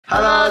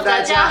Hello，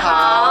 大家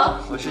好，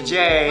我是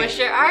Jay， 我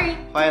是 Ari，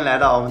 欢迎来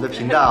到我们的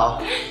频道。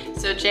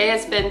So Jay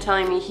has been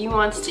telling me he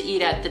wants to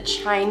eat at the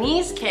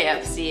Chinese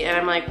KFC, and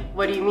I'm like,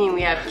 what do you mean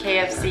we have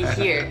KFC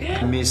here?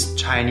 I miss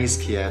Chinese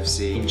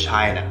KFC in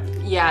China.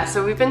 Yeah,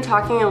 so we've been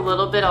talking a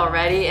little bit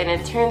already, and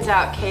it turns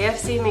out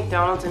KFC,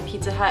 McDonald's, and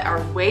Pizza Hut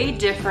are way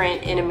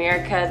different in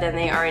America than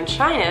they are in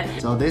China.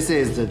 So this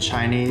is the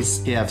Chinese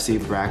KFC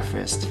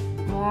breakfast.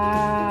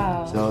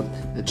 Wow. So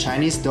the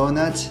Chinese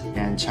donut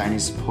and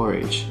Chinese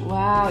porridge.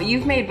 Wow,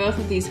 you've made both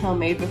of these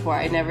homemade before.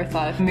 I never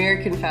thought an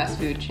American fast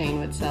food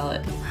chain would sell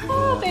it.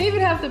 Oh, they even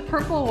have the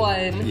purple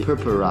one.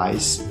 Purple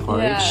rice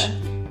porridge, Yeah.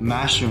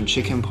 mushroom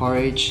chicken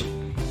porridge,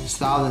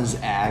 thousands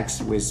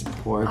eggs with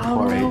pork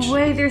porridge. No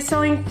way, they're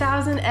selling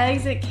 1,000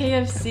 eggs at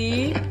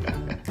KFC?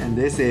 And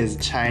this is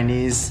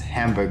Chinese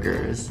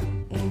hamburgers.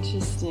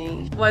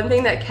 Interesting. One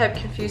thing that kept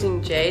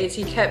confusing Jay is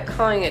he kept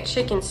calling a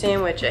chicken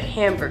sandwich a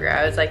hamburger.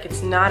 I was like,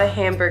 it's not a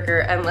hamburger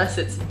unless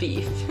it's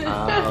beef.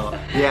 Oh,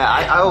 yeah,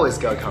 I always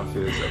got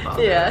confused about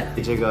that.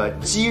 Yeah. 这个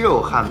鸡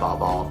肉汉堡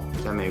包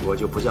在美国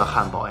就不叫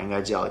汉堡，应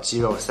该叫鸡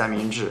肉三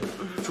明治。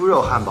猪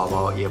肉汉堡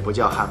包也不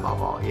叫汉堡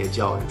包，也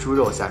叫猪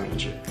肉三明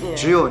治。Yeah.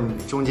 只有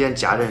中间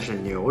夹的是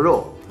牛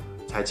肉，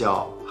才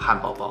叫汉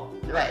堡包。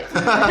Right.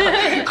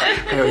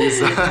 很有意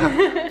思。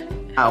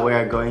We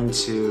are going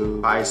to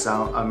buy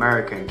some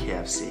American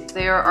KFC.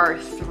 There are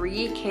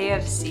 3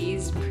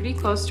 KFCs pretty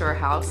close to our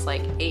house,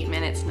 like 8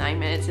 minutes, 9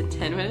 minutes, and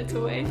 10 minutes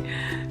away.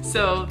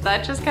 So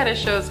that just kind of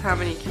shows how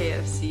many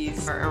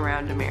KFCs are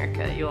around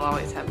America. You'll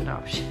always have an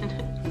option.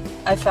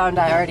 I found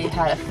I already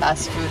had a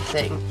fast food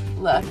thing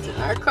left in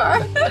our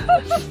car.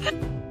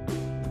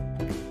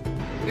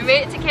 We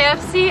made it to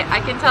KFC. I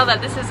can tell that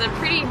this is a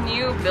pretty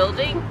new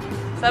building.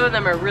 Some of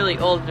them are really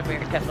old in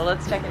America, but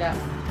let's check it out.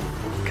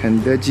 肯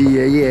德基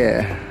爷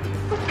爷。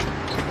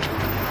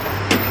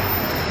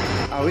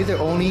Are we the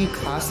only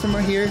customer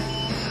here?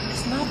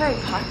 It's not very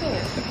popular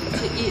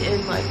to eat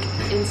in like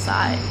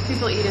inside.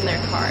 People eat in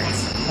their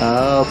cars.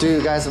 Oh, do you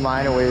guys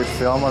mind we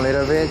film a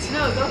little bit?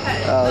 No, go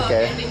ahead. Oh,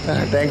 okay.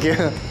 Okay, Thank you.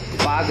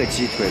 8个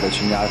鸡腿的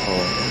全家桶，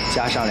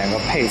加上2个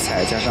配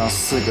菜，加上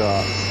4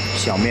个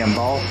小面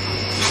包，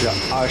是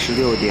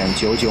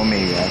26.99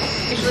美元。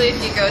 Usually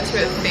if you go to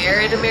a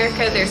fair in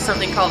America, there's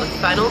something called a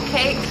funnel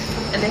cake,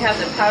 and they have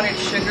the powdered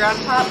sugar on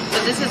top.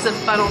 But this is a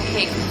funnel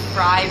cake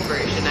fried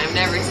version. I've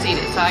never seen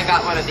it, so I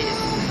got one of these.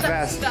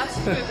 Fast. That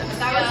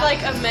was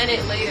like a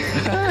minute later.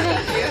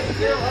 Thank you.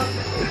 You're welcome.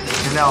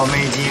 现在我们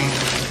已经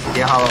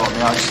点好了我们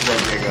要吃的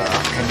这个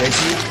肯德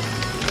基，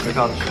这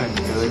叫肯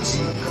德基。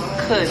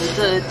肯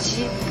德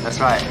基. That's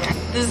right.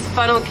 This is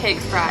funnel cake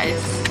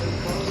fries.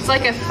 It's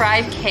like a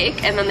fried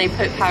cake, and then they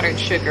put powdered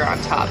sugar on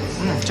top.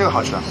 这个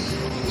好吃。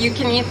 You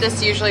can eat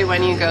this usually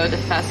when you go to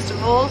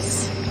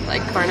festivals,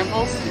 like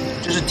carnivals.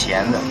 这是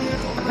甜的。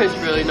 It's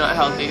really not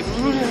healthy.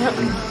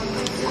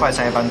 快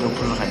餐一般都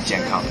不是很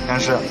健康，但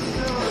是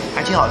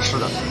还挺好吃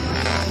的。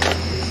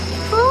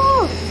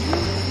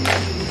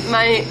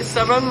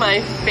 Some of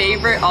my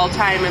favorite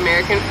all-time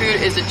American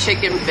food is a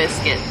chicken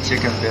biscuit.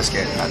 Chicken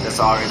biscuit, that's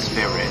Ari's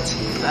favorite.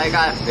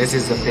 This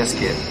is the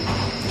biscuit.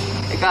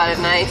 I got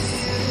a nice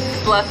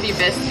fluffy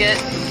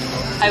biscuit.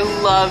 I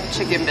love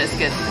chicken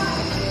biscuits.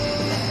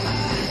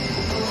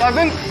 I've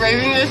been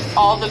craving this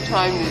all the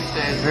time these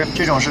days.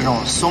 这种是这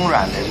种松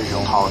软的这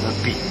种好的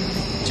饼。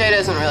 Jay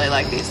doesn't really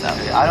like these though.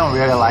 I don't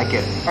really like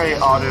it. I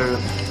ordered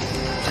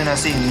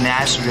Tennessee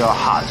Nashville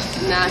hot.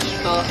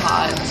 Nashville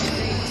hot.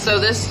 So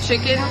this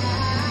chicken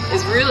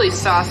is really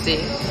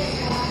saucy.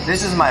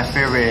 This is my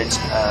favorite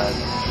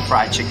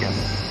fried chicken.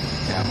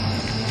 Yeah.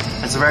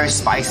 It's very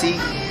spicy.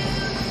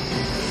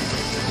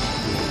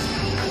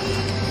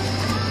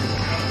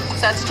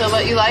 Is that still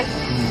what you like?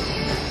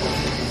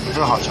 这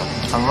个好吃，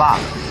很辣。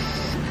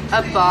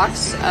 A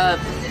box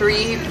of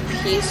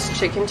 3-piece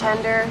chicken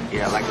tender.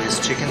 Yeah, like this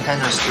chicken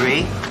tenders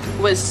 3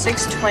 was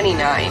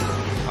 $6.29.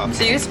 Okay.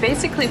 So you're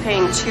basically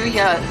paying $2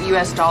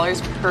 US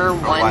per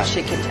one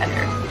chicken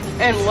tender.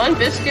 And one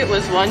biscuit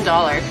was $1.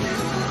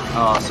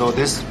 So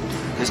this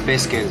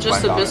biscuit is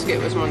Just $1. the biscuit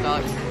was $1.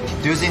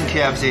 Do you think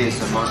KFC is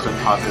the most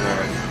popular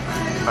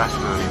fast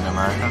food in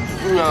America?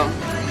 No.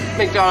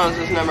 McDonald's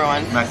is number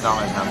 1.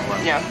 McDonald's number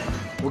 1. Yeah.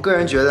 我个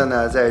人觉得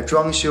呢，在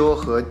装修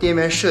和店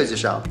面设计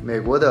上，美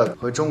国的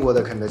和中国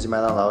的肯德基、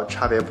麦当劳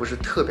差别不是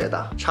特别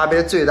大。差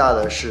别最大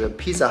的是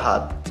Pizza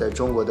Hut 在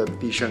中国的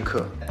必胜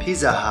客。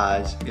Pizza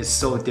Hut is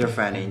so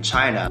different in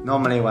China.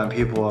 Normally, when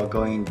people are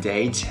going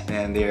date,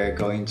 and they are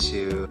going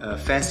to a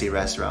fancy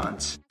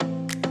restaurant.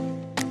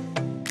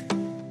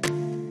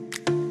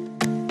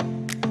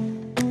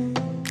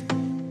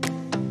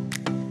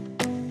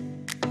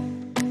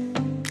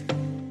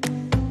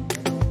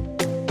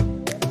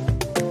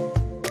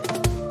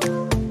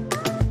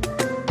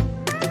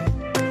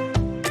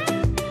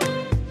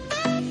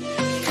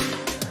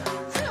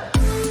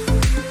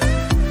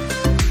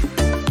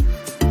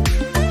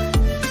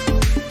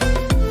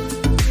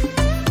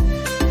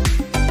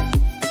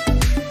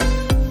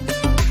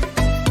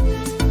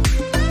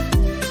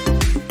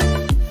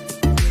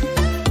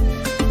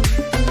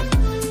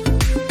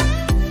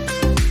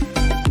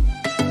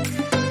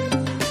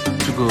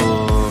 是个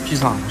披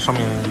萨，上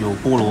面有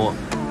菠萝，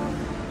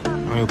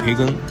还有培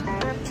根。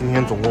今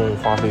天总共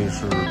花费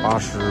是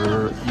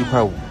81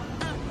块5。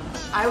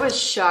I was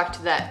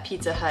shocked that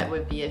Pizza Hut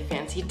would be a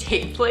fancy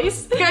date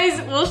place.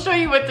 Guys, we'll show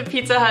you what the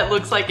Pizza Hut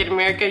looks like in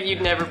America.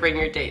 You'd never bring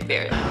your date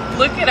there.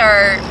 Look at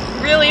our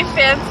really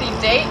fancy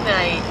date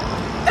night.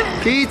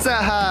 Pizza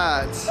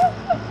Hut.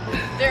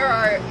 There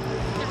are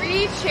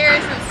 3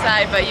 chairs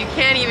inside, but you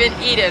can't even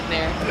eat in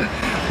there.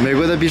 美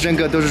国的必胜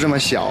客都是这么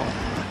小，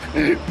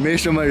没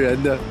什么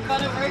人的。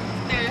But it works.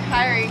 They're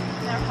hiring.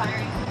 They're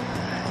hiring.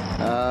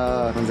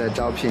 他们在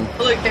招聘。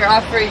Look, they're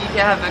offering you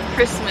to have a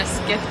Christmas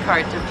gift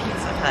card to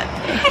Pizza Hut.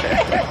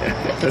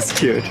 That's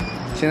cute.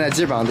 现在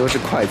基本上都是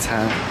快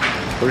餐，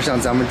不是像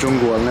咱们中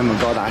国那么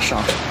高大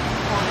上。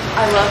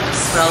I love the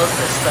smell of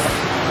this stuff.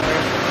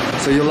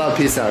 So you love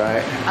pizza,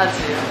 right? I do.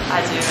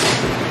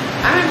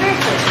 I'm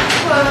American.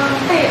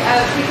 Hey,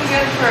 picking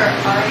up for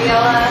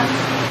Ariella.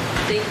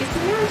 Thank you so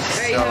much.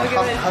 All right, have a good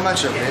one. How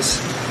much of this?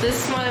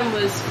 This one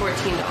was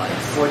 $14.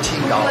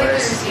 $14.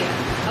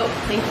 Oh,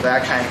 thank you. 大家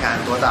看一看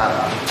多大的，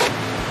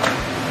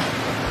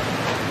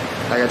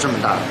大概这么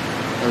大，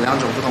有2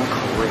种不同口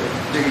味。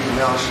这个饮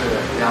料是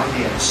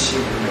2.75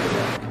美元。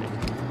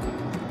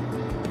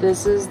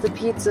This is the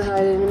Pizza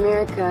Hut in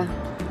America.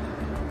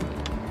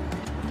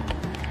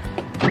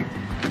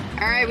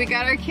 All right, we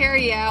got our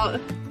carry out.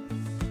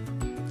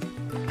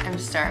 I'm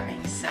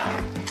starving, so.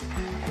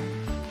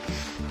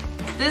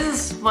 This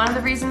is one of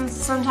the reasons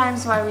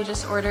sometimes why we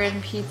just order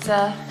in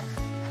pizza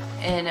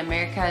in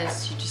America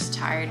is you're just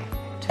tired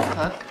to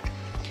cook.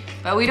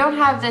 But we don't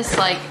have this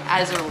like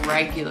as a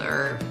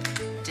regular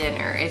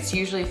dinner. It's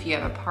usually if you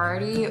have a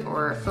party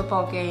or a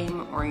football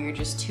game or you're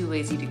just too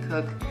lazy to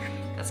cook.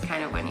 That's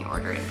kind of when you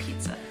order in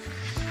pizza.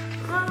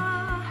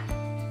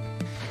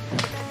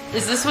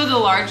 Is this what the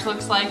large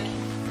looks like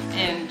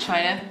in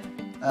China?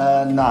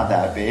 Not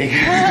that big.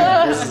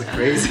 This is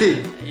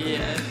crazy.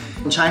 Yeah.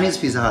 In Chinese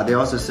Pizza Hut, they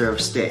also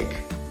serve steak.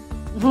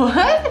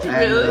 What?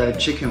 Really? And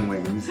chicken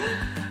wings.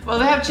 Well,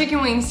 they have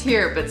chicken wings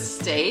here, but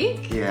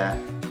steak? Yeah.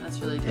 That's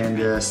really different.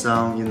 And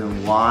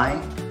some,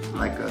 wine,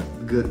 like a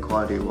good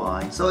quality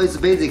wine. So it's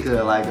basically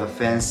like a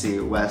fancy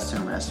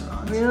Western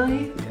restaurant.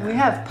 Really? Yeah. We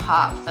have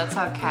pop. That's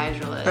how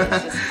casual it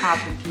is. Just pop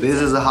and pizza.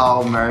 This is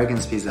how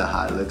American's Pizza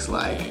Hut looks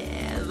like.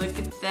 Yeah, look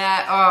at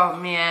that. Oh,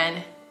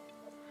 man.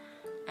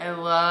 I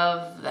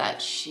love that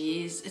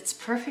cheese. It's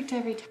perfect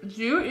every time.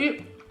 Do you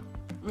eat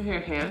with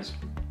your hands?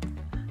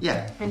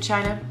 Yeah. In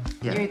China?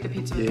 Yeah. You eat the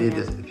pizza with you your eat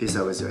hands? the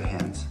pizza with your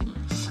hands.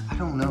 I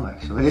don't know,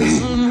 actually.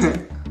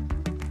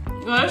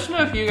 Let us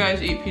know if you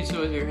guys eat pizza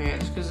with your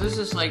hands, because this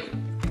is like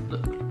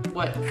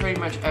what pretty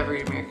much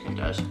every American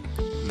does.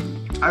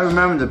 I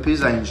remember the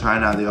pizza in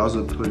China, they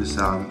also put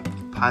some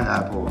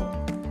pineapple,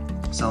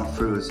 some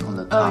fruits on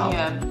the top. Oh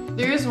yeah,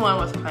 there is one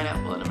with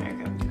pineapple in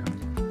America.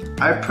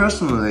 I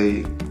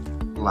personally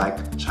like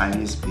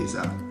Chinese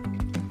pizza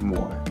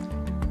more.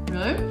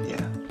 Really?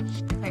 Yeah.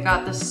 I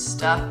got the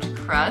stuffed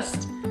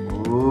crust.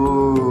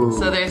 Ooh.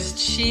 So there's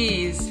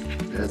cheese.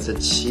 There's a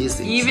cheese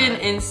inside. Even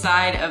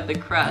inside of the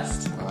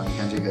crust. 你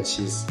看这个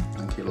cheese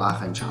可以拉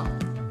很长。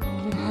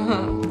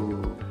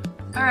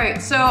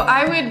Alright, so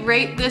I would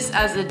rate this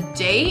as a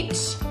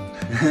date.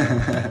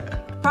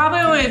 Probably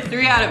only a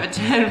 3 out of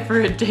 10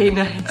 for a date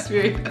night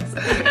experience.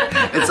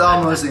 It's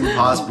almost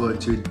impossible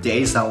to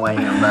date someone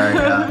in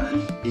America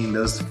in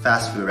those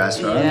fast food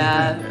restaurants.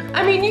 Yeah.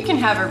 I mean, you can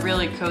have a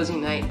really cozy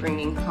night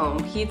bringing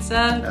home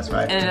pizza. That's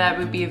right. And that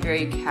would be a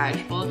very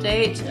casual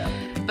date. Yeah.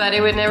 But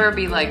it would never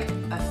be like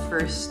a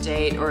first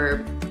date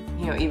or,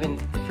 even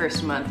the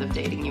first month of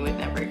dating. You would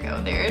never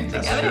go there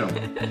together.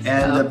 That's true.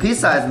 And the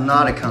pizza is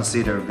not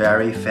considered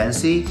very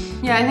fancy.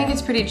 Yeah, I think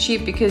it's pretty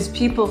cheap because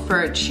people,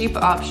 for a cheap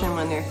option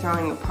when they're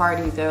throwing a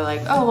party, they're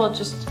like, oh, we'll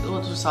just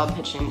all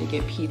pitch in to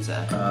get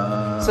pizza.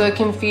 So it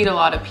can feed a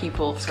lot of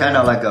people. It's kind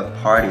of like a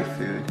party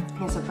food.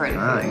 It's a party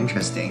food. Ah,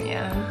 interesting.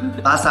 Yeah.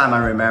 Last time I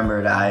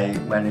remembered I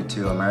went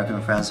to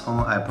American friend's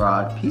home, I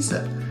brought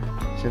pizza.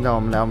 现在我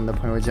们来我们的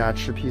朋友家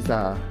吃披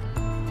萨。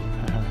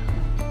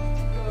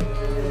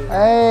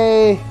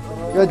Hey,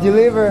 you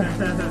deliver.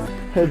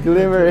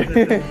 Delivery.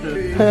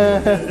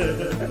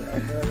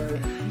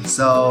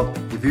 So,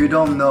 if you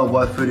don't know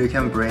what food you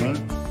can bring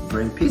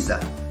pizza.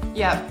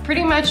 Yeah,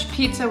 pretty much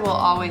pizza will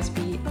always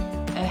be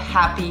a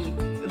happy,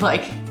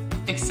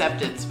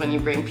 acceptance when you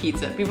bring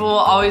pizza. People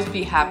will always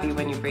be happy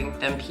when you bring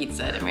them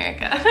pizza in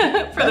America,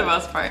 for the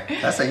most part.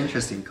 That's an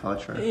interesting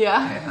culture.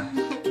 Yeah.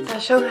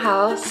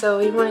 So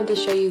we wanted to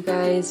show you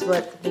guys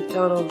what the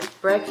McDonald's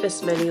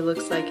breakfast menu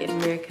looks like in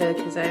America,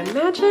 because I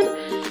imagine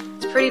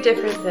it's pretty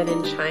different than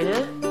in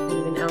China and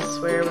even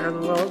elsewhere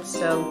around the world.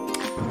 So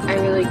I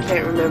really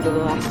can't remember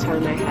the last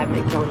time I had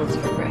McDonald's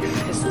for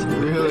breakfast.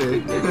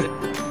 Really?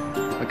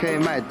 OK,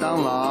 麦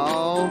当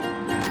劳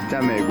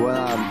在美国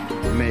呢，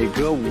每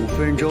隔5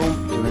分钟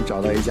就能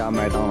找到一家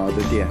麦当劳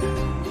的店。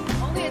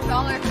Only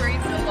 $1 for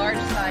each the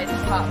large size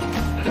pop.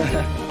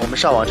 我们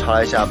上网查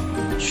了一下，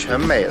全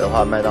美的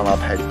话，麦当劳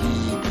排第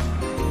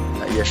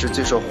1，也是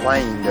最受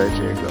欢迎的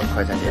这个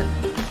快餐店。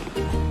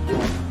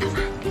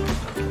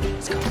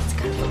Let's go, let's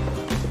go.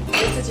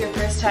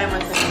 time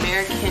with an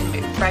American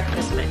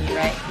breakfast menu,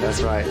 right?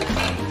 That's right.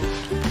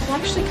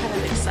 I'm actually kind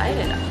of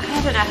excited. I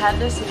haven't had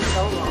this in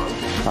so long.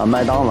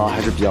 麦当劳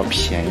还是比较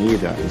便宜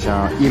的，你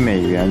像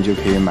$1就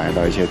可以买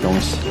到一些东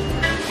西。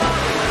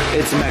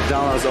Is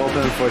McDonald's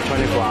open for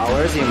 24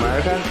 hours in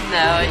America?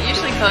 No, it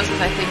usually closes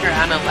I think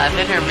around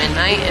 11 or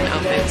midnight and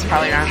opens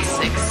probably around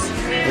 6.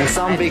 In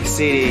some big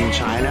city in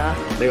China,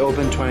 they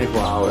open 24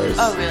 hours.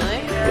 Oh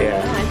really?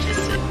 Yeah. Oh,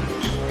 interesting.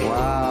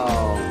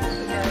 Wow.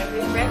 We got a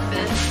big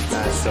breakfast.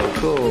 That's so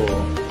cool.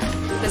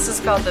 This is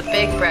called the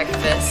Big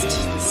Breakfast.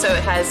 So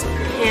it has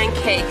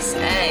pancakes,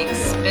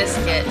 eggs,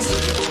 biscuit,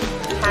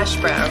 hash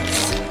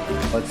browns.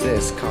 What's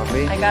this?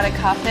 Coffee? I got a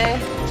coffee.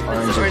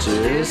 Orange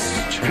juice.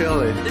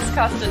 Really? This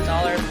cost $1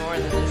 more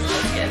than this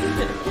biscuit.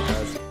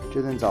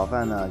 这顿早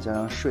饭呢，加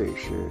上税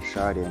是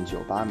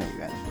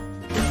$12.98。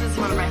This is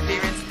one of my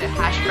favorites, the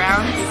hash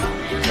browns.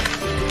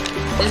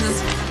 This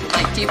is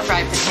like deep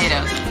fried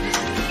potatoes.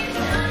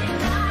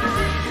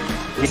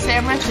 The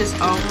sandwich is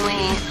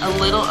only a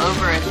little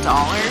over $1.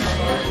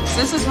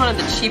 So this is one of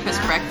the cheapest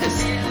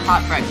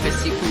hot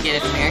breakfasts you can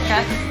get in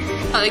America.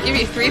 They give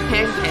you 3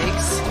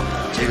 pancakes.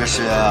 这个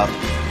是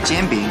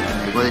煎饼，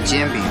美国的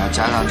煎饼啊，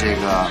加上这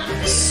个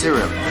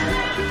syrup，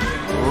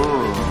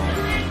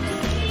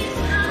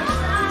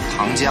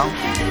 糖浆，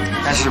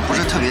但是不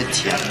是特别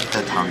甜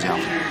的糖浆。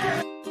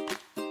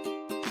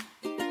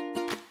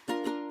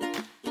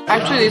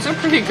Actually, these are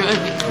pretty good.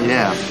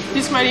 Yeah.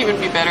 These might even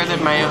be better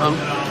than my own.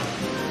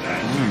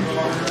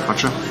 好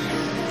吃。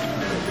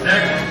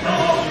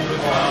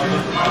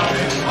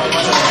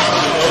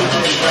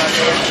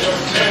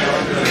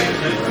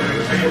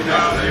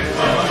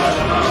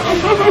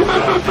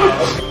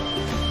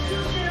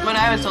When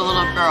I was a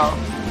little girl,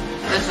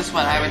 this is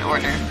what I would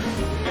order.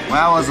 When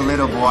I was a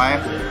little boy,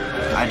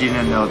 I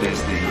didn't know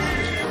these things.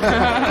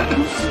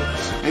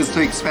 It's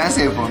too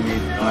expensive for me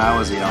when I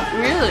was young.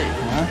 Really?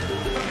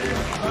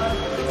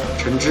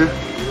 橙汁。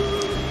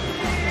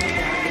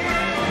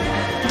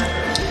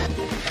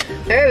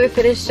Alright, we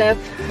finished up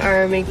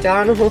our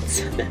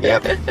McDonald's.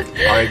 Yep.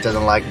 Ari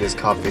doesn't like this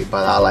coffee,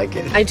 but I like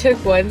it. I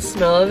took one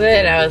smell of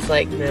it and I was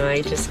like, no,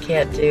 I just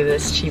can't do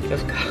this cheap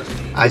of coffee.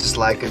 I just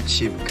like a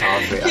cheap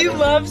coffee. He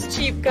loves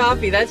cheap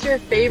coffee. That's your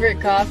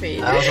favorite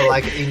coffee. I also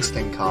like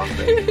instant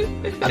coffee.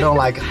 I don't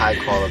like high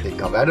quality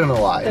coffee. I don't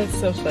know why. That's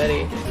so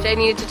funny. I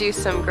needed to do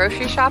some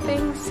grocery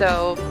shopping,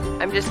 so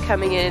I'm just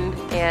coming in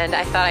and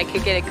I thought I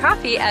could get a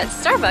coffee at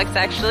Starbucks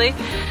actually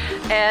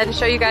and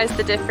show you guys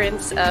the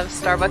difference of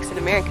Starbucks in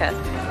America.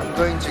 I'm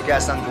going to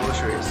get some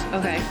groceries.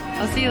 Okay,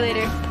 I'll see you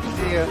later.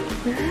 See you.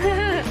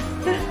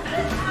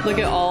 Look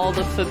at all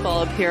the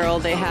football apparel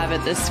they have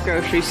at this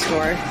grocery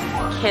store.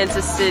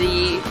 Kansas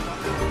City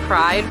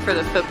pride for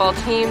the football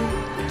team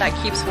that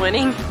keeps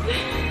winning.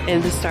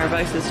 And the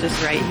Starbucks is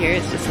just right here.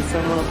 It's just its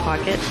own little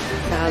pocket.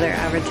 Now they're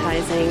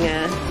advertising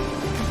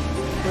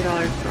 $4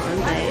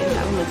 grande.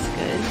 That one looks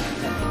good.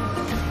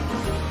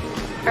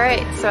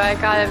 Alright, so I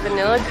got a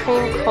vanilla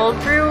cream cold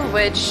brew,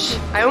 which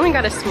I only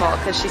got a small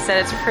because she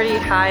said it's pretty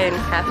high in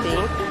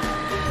caffeine.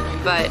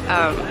 But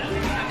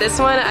this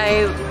one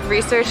I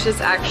researched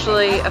is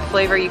actually a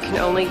flavor you can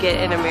only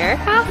get in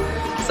America.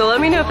 So let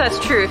me know if that's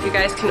true, if you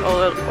guys can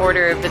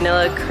order a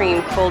vanilla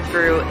cream cold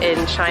brew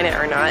in China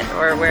or not,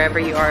 or wherever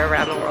you are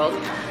around the world.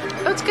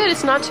 Oh, it's good.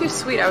 It's not too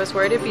sweet. I was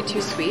worried it'd be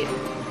too sweet.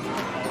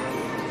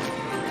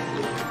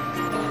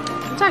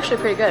 It's actually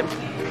pretty good.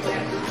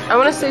 I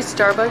want to say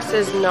Starbucks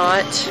is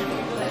not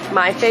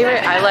my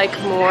favorite. I like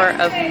more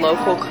of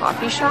local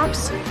coffee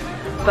shops,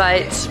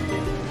 but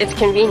it's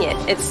convenient.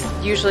 It's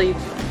usually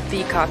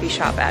the coffee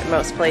shop at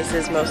most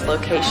places, most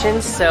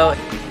locations. So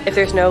if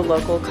there's no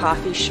local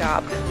coffee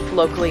shop,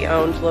 locally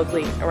owned,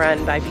 locally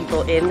run by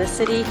people in the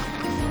city,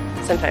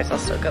 sometimes I'll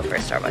still go for a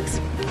Starbucks.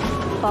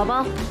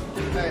 Baba,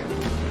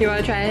 you want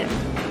to try it?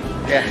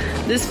 Yeah.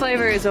 This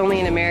flavor is only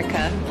in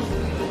America.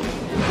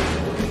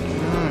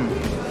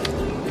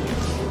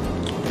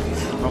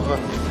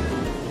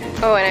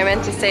 Oh, and I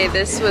meant to say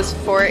this was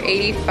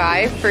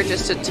 $4.85 for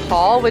just a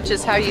tall, which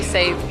is how you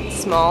say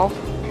small.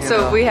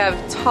 So we have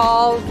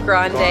tall,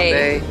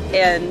 grande,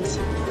 and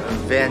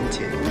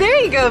venti. There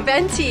you go,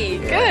 venti.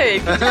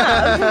 Good. Good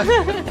job.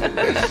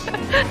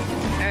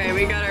 Alright,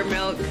 we got our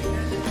milk.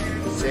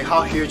 See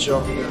how huge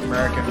of the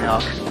American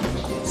milk.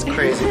 It's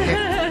crazy.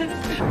 Right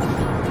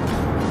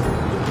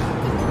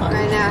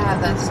now I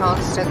have that salt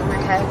stuck in my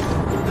head.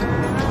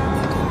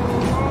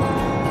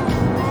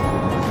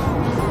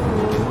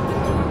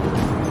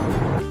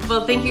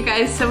 Well, thank you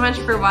guys so much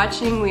for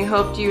watching. We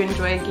hope you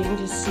enjoyed getting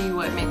to see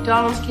what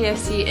McDonald's,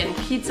 KFC, and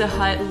Pizza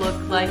Hut look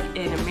like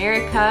in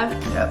America.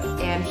 Yep.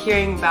 And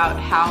hearing about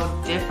how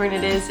different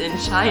it is in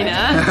China.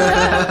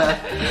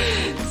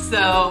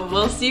 So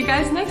we'll see you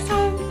guys next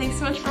time. Thanks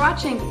so much for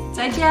watching.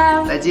 再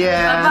见. 再见.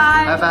 Bye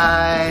bye. Bye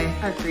bye.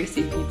 Our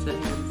greasy pizza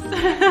hands.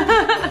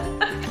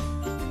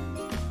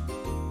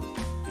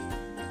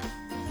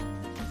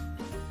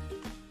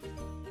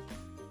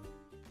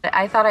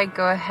 I thought I'd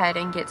go ahead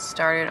and get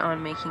started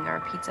on making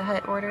our Pizza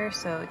Hut order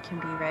so it can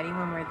be ready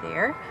when we're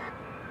there.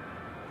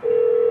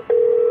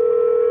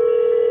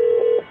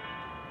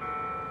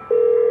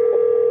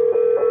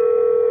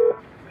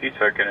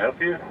 Hut, can I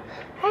help you?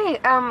 Hey,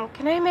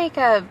 can I make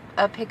a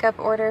pickup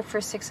order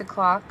for 6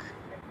 o'clock?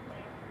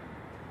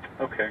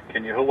 Okay,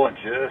 can you hold on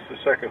just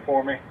a second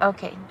for me?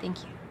 Okay,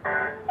 thank you.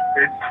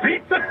 It's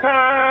pizza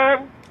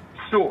time!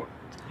 Sure,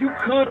 you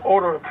could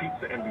order a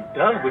pizza and be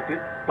done with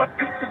it, but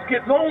pizzas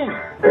get lonely.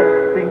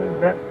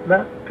 Thing that's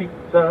not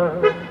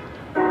pizza.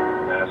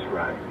 That's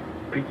right.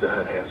 Pizza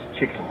Hut has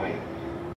chicken wings.